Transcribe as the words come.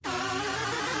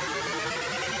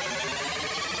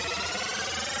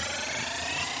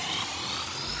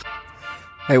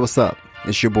Hey, what's up?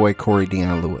 It's your boy Corey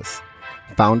Dion Lewis,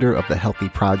 founder of The Healthy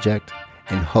Project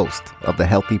and host of the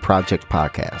Healthy Project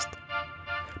podcast.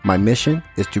 My mission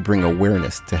is to bring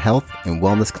awareness to health and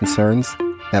wellness concerns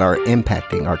that are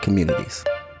impacting our communities.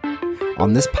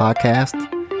 On this podcast,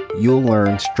 you'll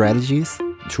learn strategies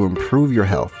to improve your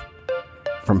health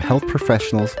from health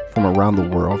professionals from around the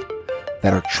world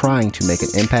that are trying to make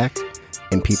an impact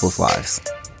in people's lives.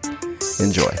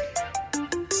 Enjoy.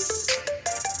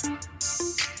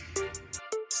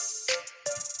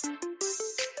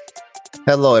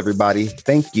 Hello, everybody.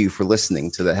 Thank you for listening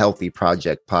to the Healthy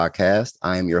Project podcast.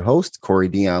 I am your host, Corey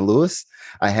Dion Lewis.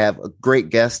 I have a great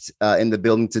guest in the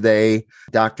building today,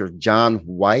 Dr. John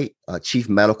Whyte, Chief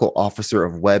Medical Officer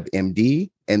of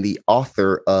WebMD and the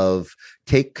author of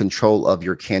Take Control of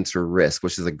Your Cancer Risk,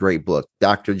 which is a great book.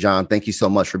 Dr. John, thank you so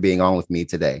much for being on with me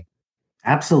today.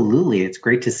 Absolutely. It's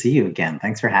great to see you again.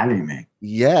 Thanks for having me.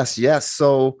 Yes.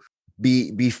 So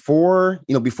before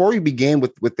we begin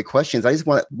with the questions, I just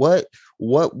want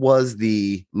what was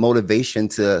the motivation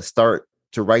to start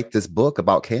to write this book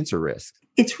about cancer risk?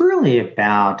 It's really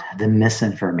about the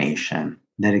misinformation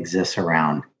that exists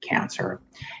around cancer.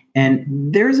 And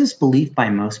there's this belief by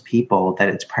most people that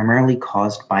it's primarily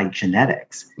caused by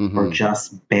genetics or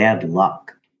just bad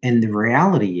luck. And the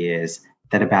reality is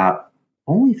that about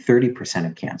only 30%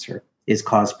 of cancer is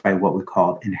caused by what we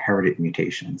call inherited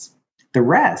mutations. The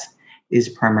rest is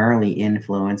primarily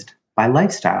influenced by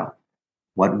lifestyle,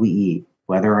 what we eat,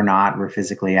 whether or not we're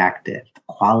physically active, the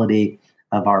quality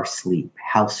of our sleep,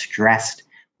 how stressed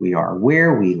we are,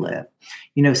 where we live.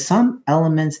 Some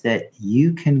elements that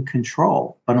you can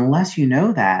control, but unless you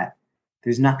know that,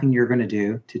 there's nothing you're going to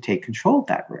do to take control of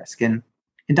that risk. And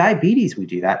in diabetes, we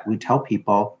do that. We tell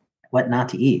people what not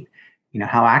to eat,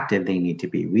 how active they need to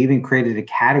be. We even created a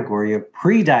category of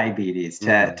pre-diabetes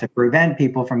to prevent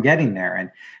people from getting there.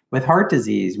 And with heart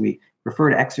disease, we refer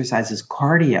to exercise as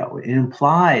cardio. It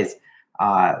implies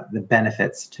the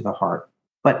benefits to the heart.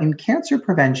 But in cancer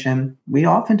prevention, we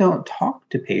often don't talk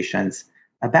to patients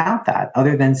about that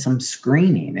other than some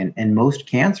screening. And most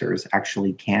cancers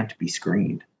actually can't be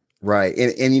screened. Right.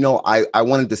 And I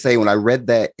wanted to say, when I read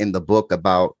that in the book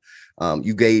about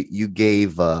you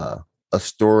gave a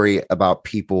story about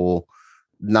people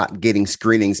not getting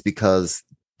screenings because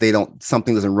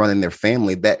something doesn't run in their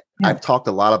family. I've talked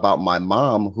a lot about my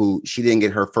mom, who she didn't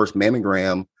get her first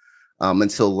mammogram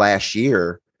until last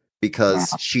year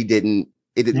because it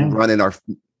didn't run in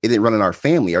our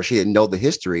family, or she didn't know the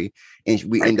history, and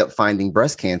we end up finding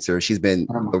breast cancer. She's been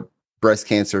breast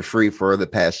cancer free for the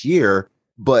past year,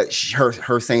 but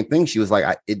her same thing. She was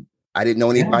like, I didn't know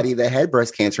anybody that had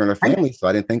breast cancer in her family, so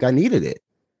I didn't think I needed it.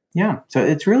 Yeah. So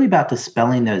it's really about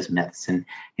dispelling those myths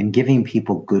and giving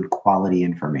people good quality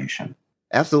information.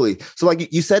 Absolutely. So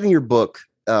like you said in your book,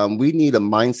 we need a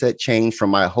mindset change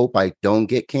from I hope I don't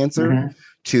get cancer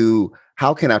to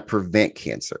how can I prevent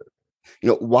cancer?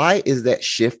 Why is that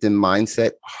shift in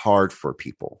mindset hard for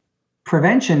people?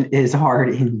 Prevention is hard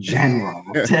in general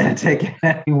to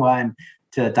get anyone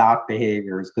to adopt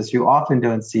behaviors because you often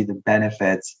don't see the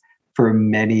benefits for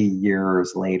many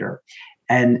years later.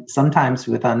 And sometimes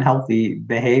with unhealthy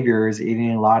behaviors,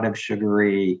 eating a lot of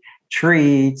sugary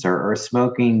treats or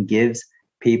smoking gives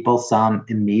people some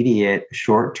immediate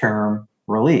short-term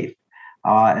relief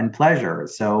and pleasure.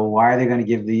 So why are they going to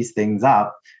give these things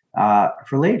up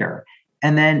for later?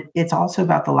 And then it's also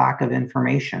about the lack of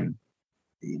information.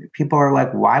 People are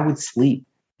like, why would sleep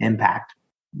impact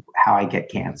how I get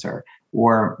cancer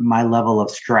or my level of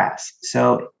stress?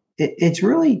 So it's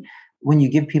really, when you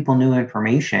give people new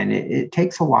information, it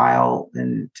takes a while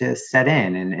to set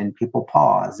in and people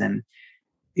pause. And,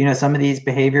 some of these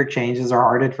behavior changes are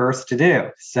hard at first to do.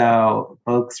 So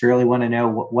folks really want to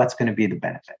know what's going to be the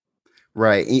benefit.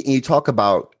 Right. You talk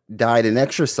about diet and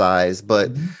exercise,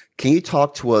 but can you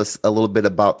talk to us a little bit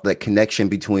about the connection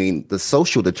between the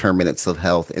social determinants of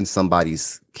health and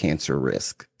somebody's cancer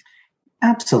risk?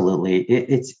 Absolutely.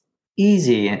 It's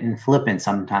easy and flippant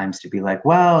sometimes to be like,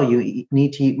 well, you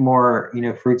need to eat more,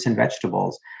 fruits and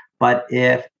vegetables. But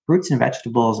if fruits and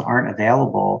vegetables aren't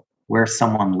available where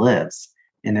someone lives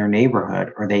in their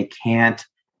neighborhood, or they can't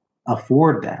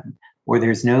afford them, or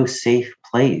there's no safe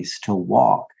place to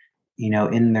walk,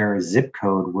 in their zip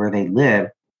code where they live,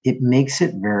 it makes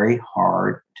it very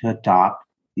hard to adopt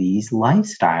these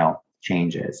lifestyle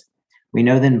changes. We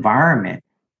know the environment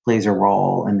plays a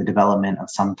role in the development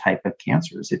of some type of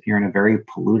cancers. If you're in a very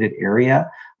polluted area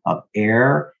of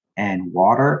air and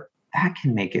water, that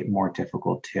can make it more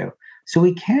difficult too. So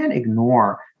we can't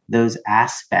ignore those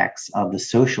aspects of the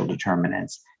social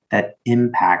determinants that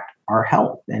impact our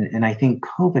health. And I think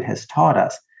COVID has taught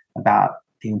us about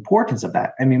the importance of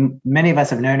that. I mean, many of us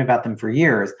have known about them for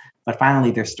years, but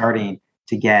finally they're starting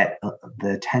to get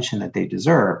the attention that they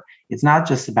deserve. It's not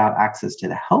just about access to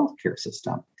the healthcare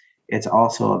system. It's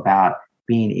also about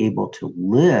being able to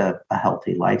live a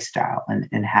healthy lifestyle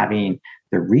and having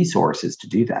the resources to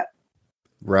do that.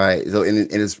 Right. So,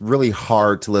 and it's really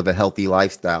hard to live a healthy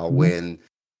lifestyle Mm-hmm. when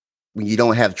you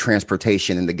don't have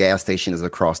transportation and the gas station is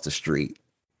across the street.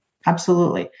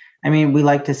 Absolutely. I mean, we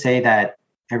like to say that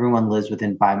everyone lives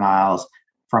within 5 miles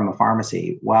from a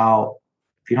pharmacy. Well,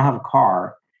 if you don't have a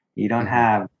car, you don't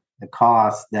have the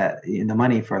cost the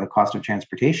money for the cost of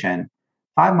transportation.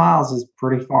 5 miles is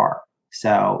pretty far.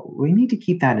 So we need to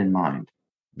keep that in mind.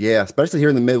 Yeah, especially here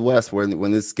in the Midwest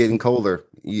when it's getting colder.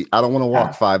 I don't want to walk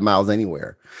Yeah. 5 miles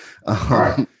anywhere.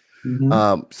 Right.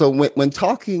 Mm-hmm. So when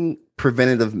talking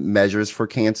preventative measures for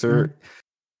cancer, Mm-hmm.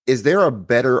 is there a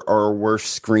better or worse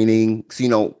screening?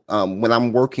 So, when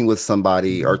I'm working with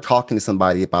somebody or talking to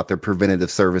somebody about their preventative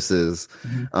services,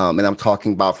 Mm-hmm. and I'm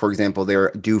talking about, for example,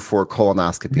 they're due for a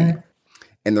colonoscopy, Mm-hmm.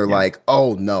 and they're Yeah. like,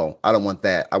 "Oh no, I don't want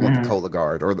that. I want the Mm-hmm.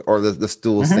 Cologuard or the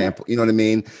stool Mm-hmm. sample." You know what I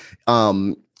mean?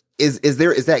 Um, is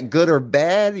that good or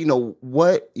bad?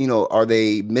 Are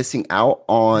they missing out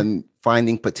on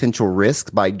finding potential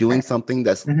risk by doing Right. something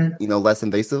that's Mm-hmm. less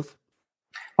invasive?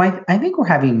 Well, I think we're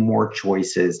having more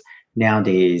choices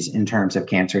nowadays in terms of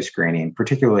cancer screening,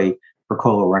 particularly for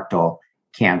colorectal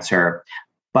cancer.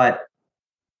 But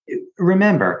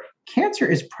remember, cancer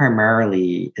is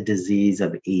primarily a disease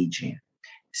of aging.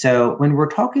 So when we're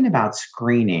talking about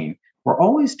screening, we're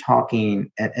always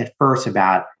talking at first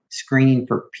about screening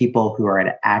for people who are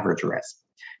at average risk.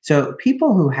 So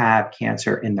people who have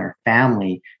cancer in their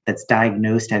family that's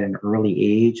diagnosed at an early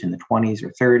age in the 20s or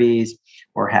 30s,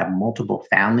 or have multiple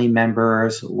family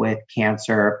members with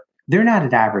cancer, they're not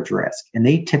at average risk and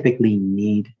they typically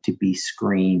need to be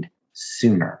screened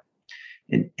sooner.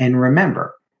 And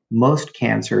remember, most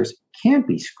cancers can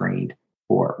be screened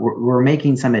for. We're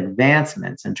making some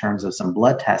advancements in terms of some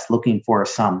blood tests looking for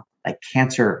some like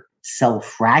cancer cell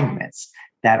fragments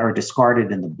that are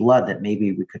discarded in the blood that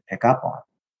maybe we could pick up on.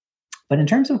 But in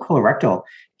terms of colorectal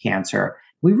cancer,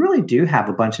 we really do have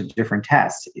a bunch of different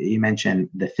tests. You mentioned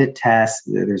the FIT test.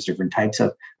 There's different types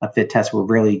of FIT tests where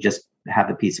really just have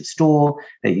a piece of stool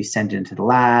that you send into the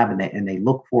lab and they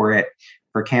look for it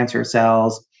for cancer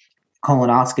cells.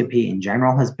 Colonoscopy in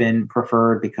general has been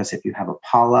preferred because if you have a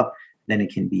polyp, then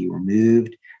it can be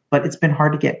removed. But it's been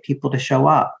hard to get people to show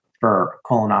up for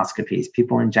colonoscopies.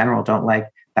 People in general don't like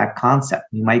that concept.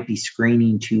 You might be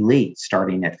screening too late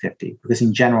starting at 50 because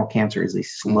in general, cancer is a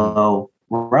slow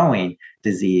growing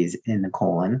disease in the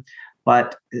colon.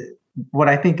 But what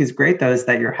I think is great, though, is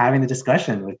that you're having the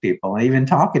discussion with people and even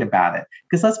talking about it.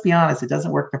 Because let's be honest, it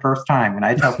doesn't work the first time. When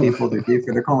I tell people they're due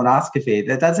for their colonoscopy,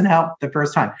 that doesn't help the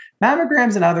first time.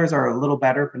 Mammograms and others are a little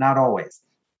better, but not always.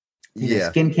 Yeah.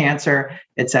 Skin cancer,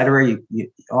 et cetera.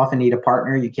 You often need a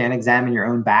partner. You can't examine your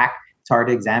own back. It's hard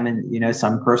to examine,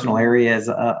 some personal areas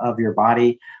of your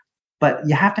body. But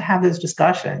you have to have those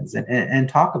discussions and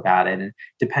talk about it. And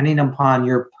depending upon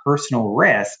your personal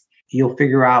risk, you'll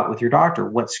figure out with your doctor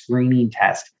what screening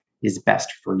test is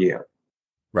best for you.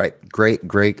 Right. Great.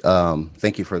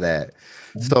 Thank you for that.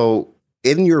 So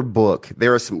in your book,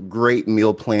 there are some great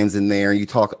meal plans in there. You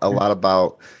talk a lot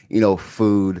about,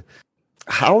 food.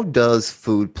 How does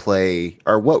food play,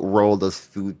 or what role does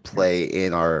food play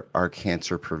in our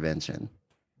cancer prevention?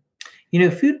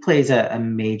 Food plays a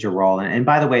major role. And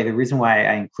by the way, the reason why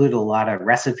I include a lot of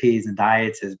recipes and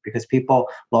diets is because people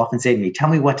will often say to me, tell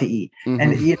me what to eat.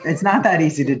 And it's not that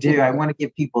easy to do. I want to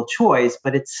give people choice,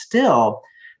 but it's still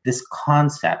this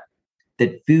concept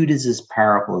that food is as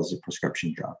powerful as a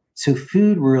prescription drug. So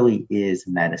food really is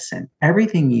medicine.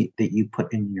 Everything that you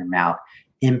put in your mouth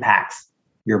impacts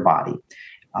your body.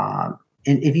 And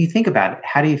if you think about it,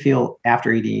 how do you feel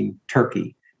after eating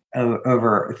turkey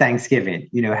over Thanksgiving?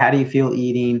 How do you feel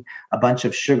eating a bunch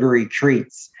of sugary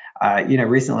treats?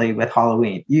 Recently with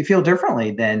Halloween, you feel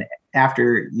differently than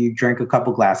after you drink a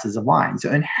couple glasses of wine.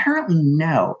 So inherently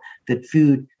know that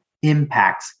food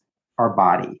impacts our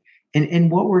body. And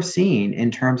what we're seeing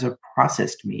in terms of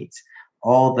processed meats,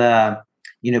 all the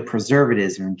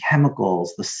preservatives and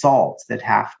chemicals, the salts that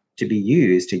have to be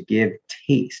used to give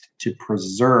taste, to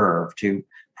preserve, to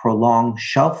prolong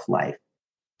shelf life,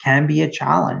 can be a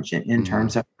challenge in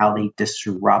terms of how they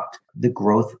disrupt the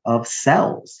growth of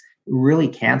cells. Really,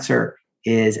 cancer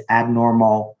is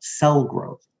abnormal cell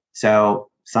growth. So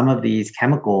some of these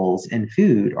chemicals in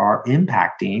food are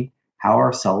impacting how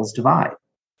our cells divide.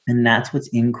 And that's what's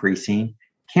increasing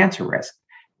cancer risk.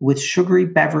 With sugary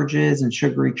beverages and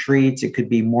sugary treats, it could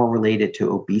be more related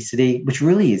to obesity, which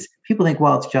really is, people think,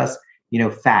 well, it's just,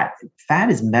 fat. Fat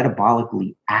is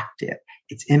metabolically active.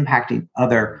 It's impacting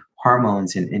other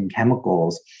hormones and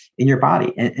chemicals in your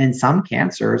body. And some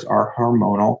cancers are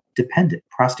hormonal dependent,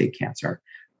 prostate cancer,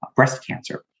 breast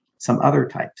cancer, some other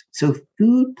types. So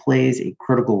food plays a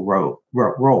critical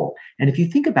role. And if you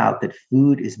think about that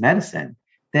food is medicine,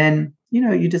 then,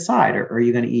 you decide, are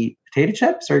you going to eat potato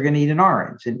chips or are you going to eat an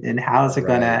orange? And how is it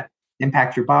going to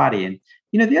impact your body? And,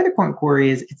 the other point, Corey,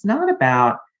 is it's not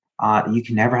about you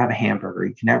can never have a hamburger,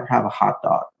 you can never have a hot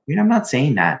dog. I'm not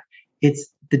saying that. It's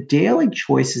the daily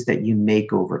choices that you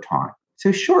make over time.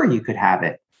 So sure, you could have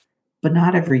it, but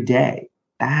not every day.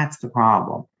 That's the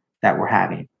problem that we're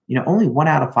having. Only 1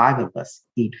 out of 5 of us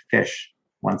eat fish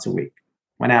once a week.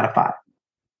 1 out of 5.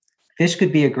 Fish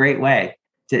could be a great way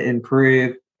to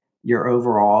improve your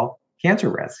overall cancer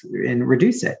risk and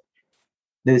reduce it.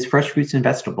 Those fresh fruits and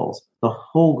vegetables, the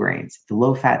whole grains, the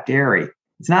low-fat dairy.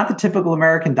 It's not the typical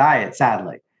American diet,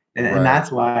 sadly. And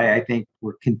that's why I think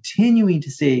we're continuing to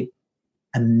see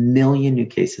 1 million new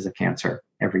cases of cancer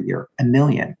every year. 1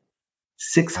 million.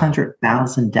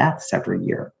 600,000 deaths every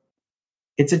year.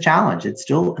 It's a challenge. It's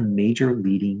still a major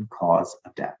leading cause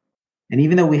of death. And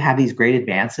even though we have these great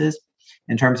advances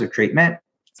in terms of treatment,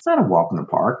 it's not a walk in the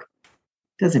park.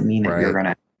 It doesn't mean that you're going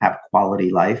to have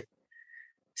quality life.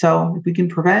 So if we can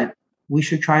prevent, we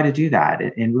should try to do that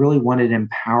and really want to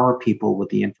empower people with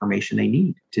the information they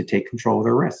need to take control of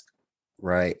their risk.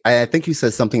 Right. I think you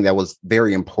said something that was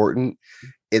very important,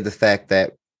 in the fact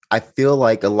that I feel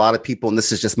like a lot of people, and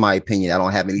this is just my opinion, I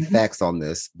don't have any facts on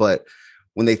this, but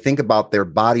when they think about their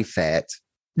body fat,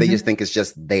 they just think it's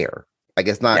just there. Like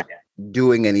it's not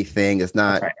doing anything. It's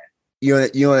not, you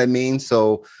know what I mean?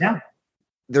 So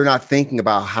they're not thinking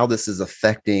about how this is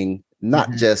affecting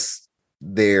not just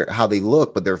how they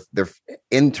look, but their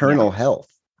internal health.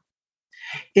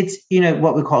 It's,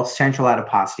 what we call central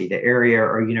adiposity, the area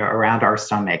or, around our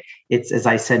stomach. It's, as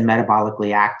I said,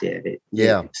 metabolically active. It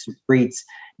secretes,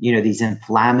 these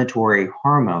inflammatory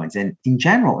hormones. And in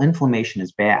general, inflammation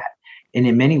is bad. And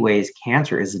in many ways,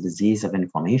 cancer is a disease of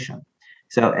inflammation.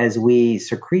 So as we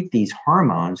secrete these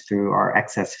hormones through our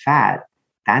excess fat,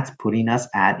 that's putting us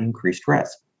at increased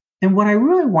risk. And what I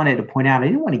really wanted to point out, I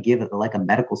didn't want to give it like a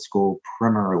medical school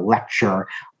primer lecture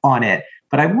on it,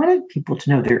 but I wanted people to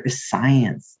know there is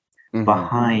science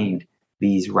behind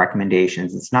these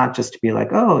recommendations. It's not just to be like,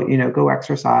 go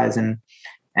exercise and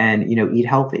eat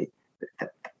healthy.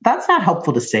 That's not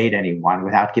helpful to say to anyone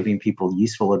without giving people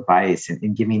useful advice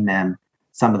and giving them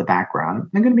some of the background.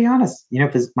 I'm going to be honest,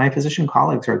 my physician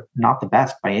colleagues are not the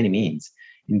best by any means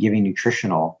in giving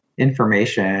nutritional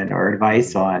information or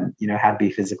advice on, how to be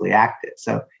physically active.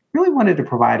 So really wanted to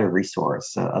provide a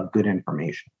resource of good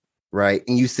information. Right.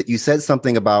 And you said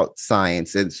something about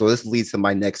science. And so this leads to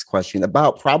my next question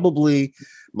about probably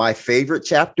my favorite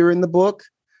chapter in the book,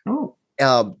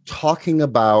 talking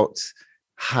about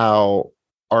how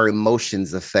our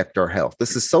emotions affect our health.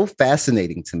 This is so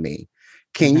fascinating to me.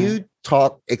 Can you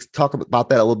talk about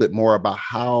that a little bit more, about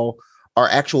how our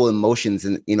actual emotions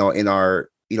and, in our,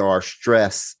 our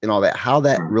stress and all that, how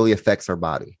that really affects our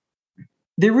body?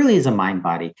 There really is a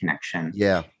mind-body connection.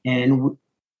 Yeah. And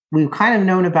we've kind of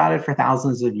known about it for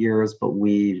thousands of years, but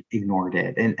we've ignored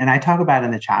it. And I talk about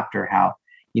in the chapter how,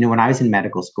 when I was in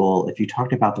medical school, if you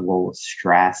talked about the role of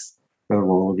stress or the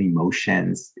role of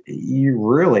emotions, you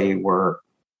really were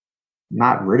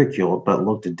not ridiculed, but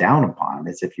looked down upon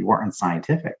as if you weren't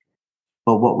scientific.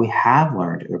 But what we have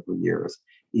learned over years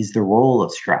is the role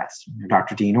of stress.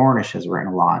 Dr. Dean Ornish has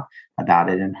written a lot about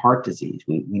it in heart disease.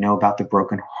 We know about the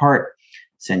broken heart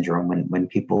syndrome when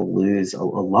people lose a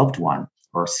loved one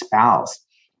or a spouse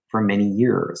for many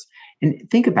years. And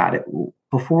think about it.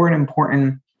 Before an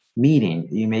important meeting,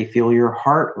 you may feel your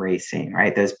heart racing,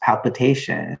 right? Those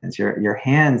palpitations, your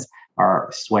hands are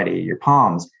sweaty, your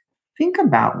palms. Think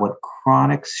about what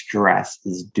chronic stress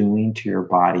is doing to your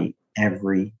body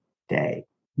every day.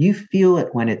 You feel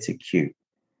it when it's acute,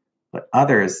 but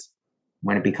others,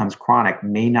 when it becomes chronic,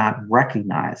 may not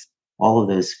recognize all of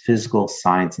those physical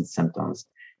signs and symptoms.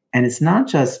 And it's not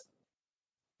just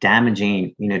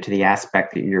damaging, to the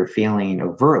aspect that you're feeling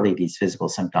overtly these physical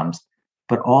symptoms,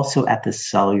 but also at the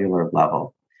cellular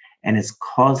level. And it's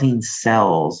causing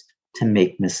cells to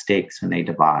make mistakes when they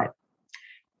divide.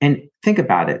 And think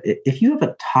about it. If you have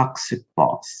a toxic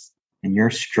boss and you're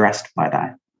stressed by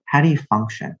that, how do you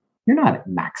function? You're not at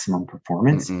maximum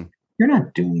performance. You're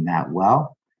not doing that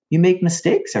well. You make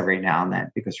mistakes every now and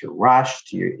then because you're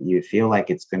rushed. You feel like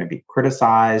it's going to be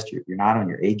criticized. You're not on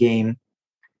your A game.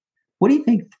 What do you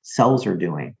think cells are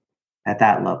doing at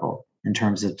that level in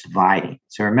terms of dividing?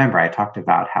 So remember, I talked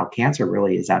about how cancer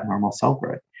really is abnormal cell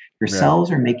growth. Your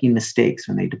cells are making mistakes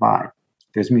when they divide.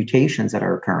 there's mutations that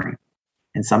are occurring.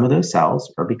 And some of those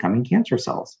cells are becoming cancer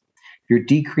cells. You're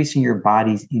decreasing your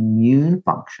body's immune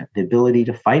function, the ability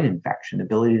to fight infection, the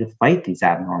ability to fight these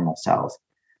abnormal cells.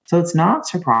 So it's not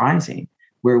surprising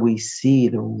where we see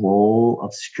the role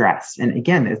of stress. And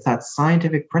again, it's not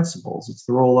scientific principles. It's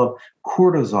the role of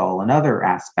cortisol and other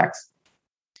aspects.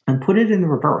 And put it in the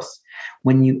reverse.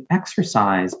 When you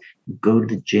exercise, you go to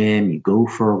the gym, you go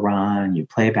for a run, you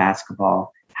play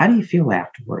basketball, how do you feel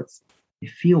afterwards? You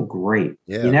feel great.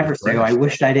 Yeah, you never say, oh, I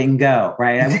wished I didn't go,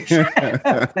 right? I wish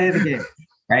I play the game,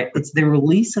 right? It's the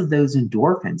release of those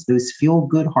endorphins, those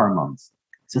feel-good hormones.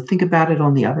 So think about it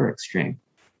on the other extreme.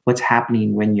 What's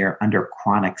happening when you're under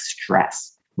chronic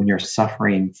stress, when you're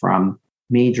suffering from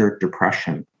major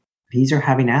depression? These are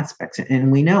having aspects.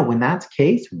 And we know when that's the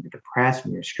case, when you're depressed,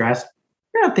 when you're stressed,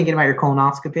 you're not thinking about your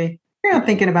colonoscopy. You're not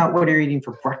thinking about what you're eating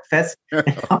for breakfast.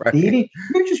 Right.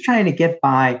 You're just trying to get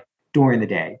by during the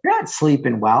day. You're not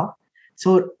sleeping well.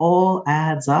 So it all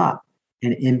adds up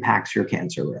and impacts your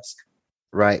cancer risk.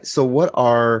 Right. So what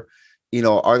are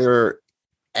there,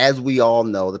 as we all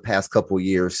know, the past couple of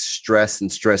years, stress and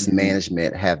stress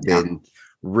management have been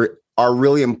are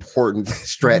really important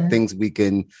things we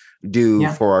can do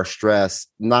for our stress,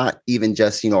 not even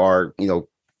just, our,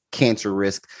 cancer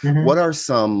risk. What are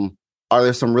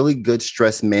there some really good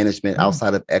stress management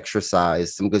outside of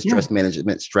exercise, some good stress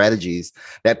management strategies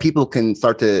that people can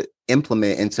start to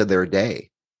implement into their day?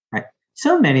 Right.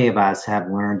 So many of us have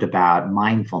learned about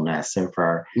mindfulness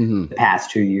over the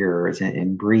past 2 years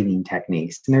and breathing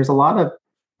techniques. And there's a lot of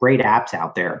great apps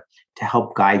out there to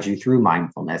help guide you through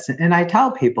mindfulness. And I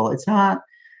tell people, it's not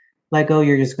like, oh,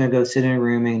 you're just going to go sit in a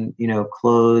room and,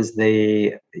 close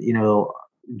the,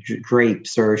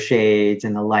 drapes or shades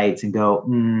and the lights and go,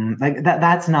 like that.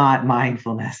 That's not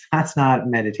mindfulness. That's not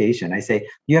meditation. I say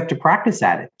you have to practice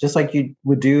at it, just like you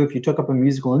would do if you took up a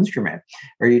musical instrument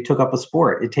or you took up a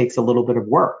sport. It takes a little bit of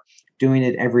work doing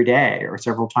it every day or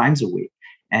several times a week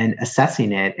and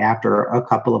assessing it after a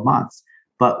couple of months.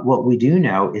 But what we do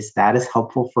know is that is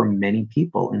helpful for many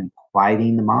people in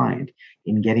quieting the mind,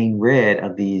 in getting rid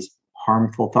of these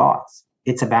harmful thoughts.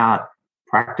 It's about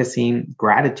practicing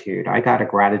gratitude. I got a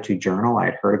gratitude journal. I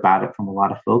had heard about it from a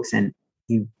lot of folks, and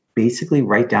you basically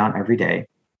write down every day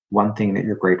one thing that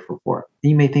you're grateful for.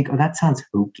 And you may think, oh, that sounds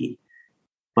hokey.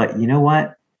 But you know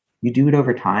what? You do it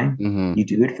over time. You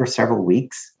do it for several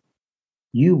weeks.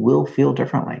 You will feel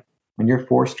differently when you're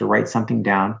forced to write something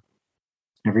down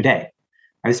every day.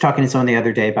 I was talking to someone the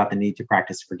other day about the need to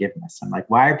practice forgiveness. I'm like,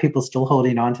 why are people still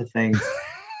holding on to things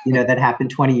that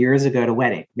happened 20 years ago at a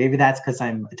wedding? Maybe that's because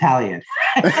I'm Italian.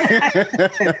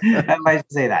 I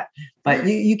might say that. But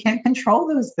you can't control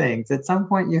those things. At some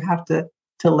point, you have to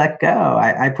let go.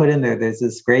 I put in there's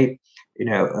this great,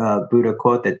 Buddha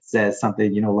quote that says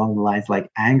something, along the lines like,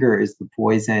 anger is the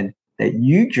poison that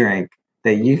you drink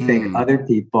that you think other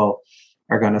people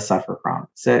are going to suffer from.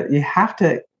 So you have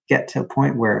to get to a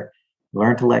point where you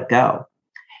learn to let go.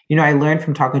 I learned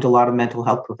from talking to a lot of mental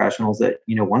health professionals that,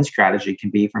 one strategy can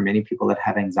be for many people that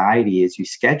have anxiety is you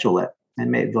schedule it. And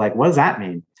maybe like, what does that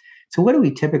mean? So what do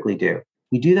we typically do?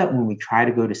 We do that when we try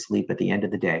to go to sleep at the end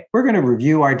of the day. We're going to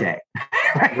review our day,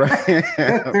 right?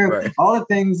 Go through all the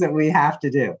things that we have to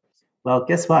do. Well,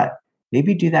 guess what?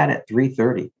 Maybe do that at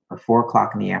 3:30 or 4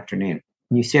 o'clock in the afternoon.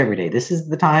 And you say every day, this is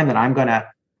the time that I'm going to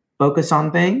focus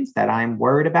on things that I'm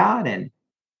worried about. And,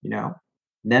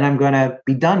 then I'm going to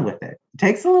be done with it. It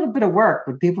takes a little bit of work,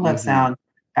 but people have found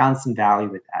some value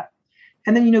with that.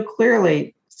 And then,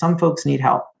 clearly some folks need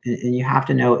help, and you have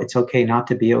to know it's okay not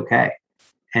to be okay.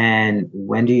 And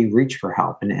when do you reach for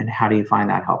help, and how do you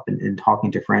find that help? And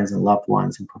talking to friends and loved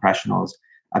ones and professionals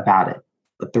about it.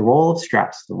 But the role of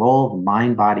stress, the role of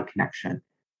mind-body connection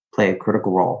play a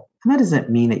critical role. And that doesn't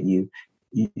mean that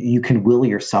you can will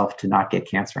yourself to not get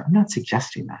cancer. I'm not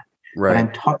suggesting that. Right. But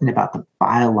I'm talking about the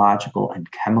biological and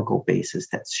chemical basis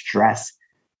that stress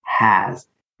has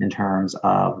in terms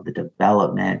of the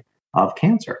development of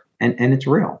cancer. And it's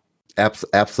real.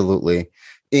 Absolutely.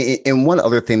 And one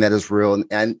other thing that is real,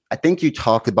 and I think you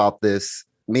talked about this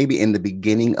maybe in the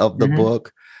beginning of the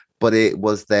book, but it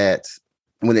was that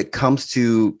when it comes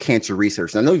to cancer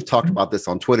research, and I know you've talked about this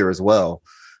on Twitter as well,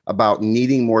 about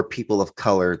needing more people of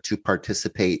color to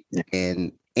participate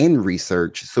in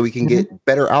research so we can get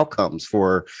better outcomes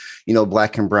for,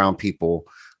 Black and brown people.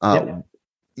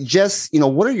 Just,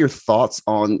 what are your thoughts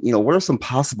on, what are some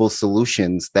possible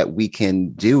solutions that we can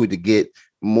do to get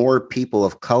more people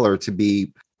of color to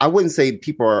be, I wouldn't say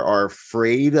people are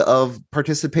afraid of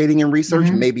participating in research.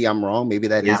 Maybe I'm wrong. Maybe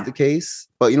that is the case.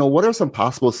 But, what are some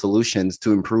possible solutions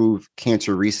to improve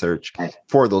cancer research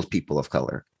for those people of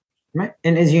color? Right.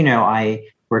 And as you know, I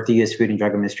worked at the U.S. Food and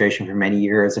Drug Administration for many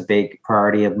years. A big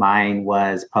priority of mine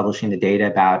was publishing the data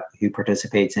about who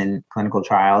participates in clinical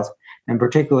trials. And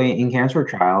particularly in cancer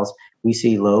trials, we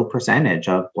see low percentage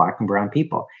of Black and brown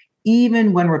people.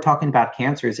 Even when we're talking about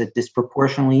cancers that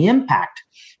disproportionately impact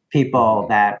people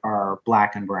that are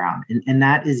Black and brown. And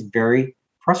that is very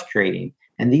frustrating.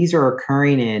 And these are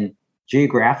occurring in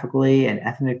geographically and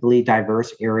ethnically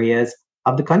diverse areas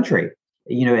of the country,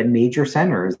 at major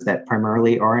centers that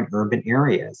primarily are in urban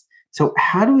areas. So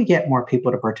how do we get more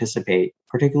people to participate,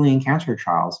 particularly in cancer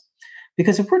trials?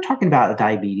 Because if we're talking about a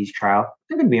diabetes trial,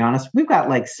 I'm going to be honest, we've got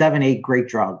like 7, 8 great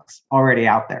drugs already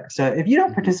out there. So if you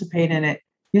don't participate in it,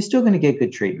 you're still going to get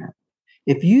good treatment.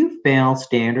 If you fail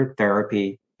standard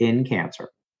therapy in cancer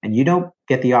and you don't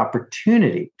get the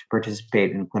opportunity to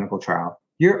participate in a clinical trial,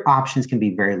 your options can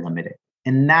be very limited.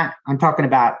 And that, I'm talking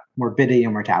about morbidity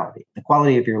and mortality, the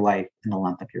quality of your life and the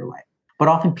length of your life. But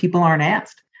often people aren't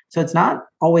asked. So it's not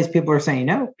always people are saying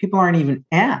no, people aren't even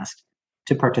asked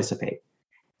to participate.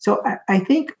 So I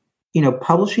think,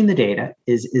 publishing the data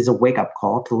is a wake-up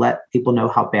call to let people know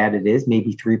how bad it is.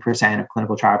 Maybe 3% of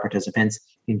clinical trial participants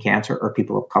in cancer are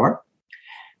people of color.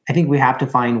 I think we have to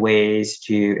find ways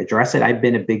to address it. I've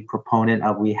been a big proponent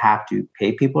of we have to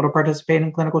pay people to participate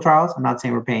in clinical trials. I'm not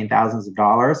saying we're paying thousands of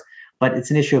dollars, but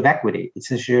it's an issue of equity. It's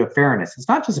an issue of fairness. It's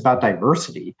not just about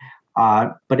diversity,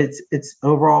 but it's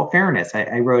overall fairness.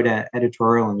 I wrote an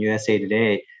editorial in USA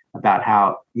Today about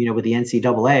how, with the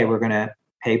NCAA, we're going to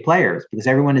pay players because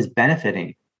everyone is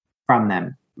benefiting from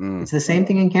them. It's the same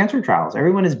thing in cancer trials.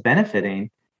 Everyone is benefiting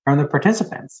from the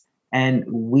participants, and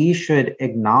we should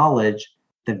acknowledge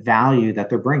the value that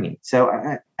they're bringing. So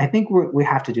I think we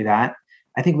have to do that.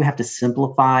 I think we have to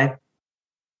simplify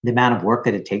the amount of work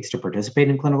that it takes to participate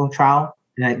in clinical trial.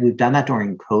 And we've done that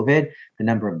during COVID, the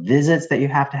number of visits that you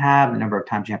have to have, the number of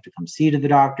times you have to come see to the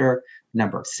doctor, the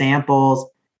number of samples.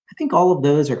 I think all of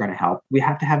those are going to help. We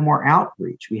have to have more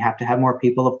outreach. We have to have more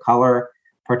people of color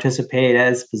participate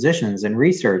as physicians and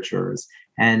researchers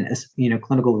and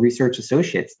clinical research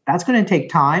associates. That's going to take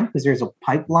time because there's a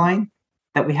pipeline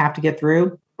that we have to get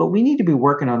through, but we need to be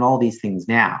working on all these things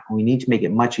now. We need to make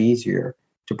it much easier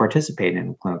to participate in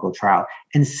a clinical trial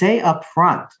and say up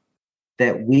front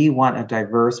that we want a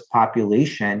diverse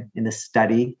population in the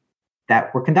study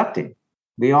that we're conducting.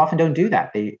 We often don't do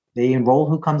that. They enroll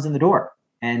who comes in the door.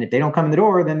 And if they don't come in the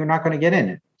door, then they're not going to get in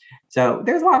it. So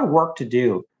there's a lot of work to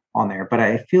do on there, but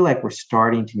I feel like we're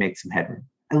starting to make some headway.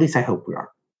 At least I hope we are.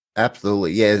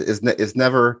 Absolutely. Yeah. It's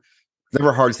never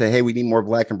hard to say, hey, we need more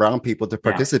Black and brown people to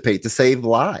participate to save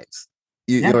lives.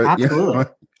 Absolutely.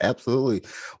 Absolutely.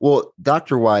 Well,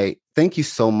 Dr. Whyte, thank you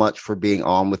so much for being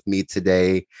on with me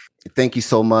today. Thank you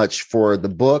so much for the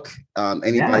book.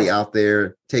 Anybody out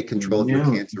there, take control of your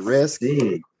cancer risk.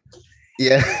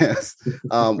 Yes.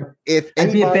 If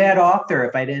I'd be a bad author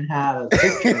if I didn't have a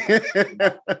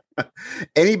picture.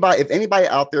 If anybody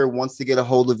out there wants to get a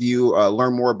hold of you,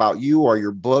 learn more about you or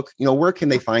your book, where can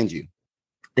they find you?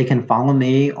 They can follow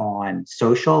me on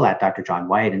social at Dr. John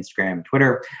Whyte, Instagram,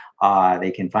 Twitter.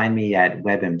 They can find me at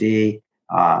WebMD.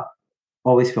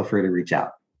 Always feel free to reach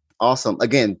out. Awesome.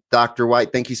 Again, Dr.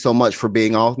 Whyte, thank you so much for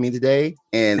being on with me today.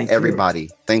 And everybody,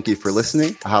 thank you for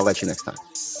listening. I'll holler at you next time.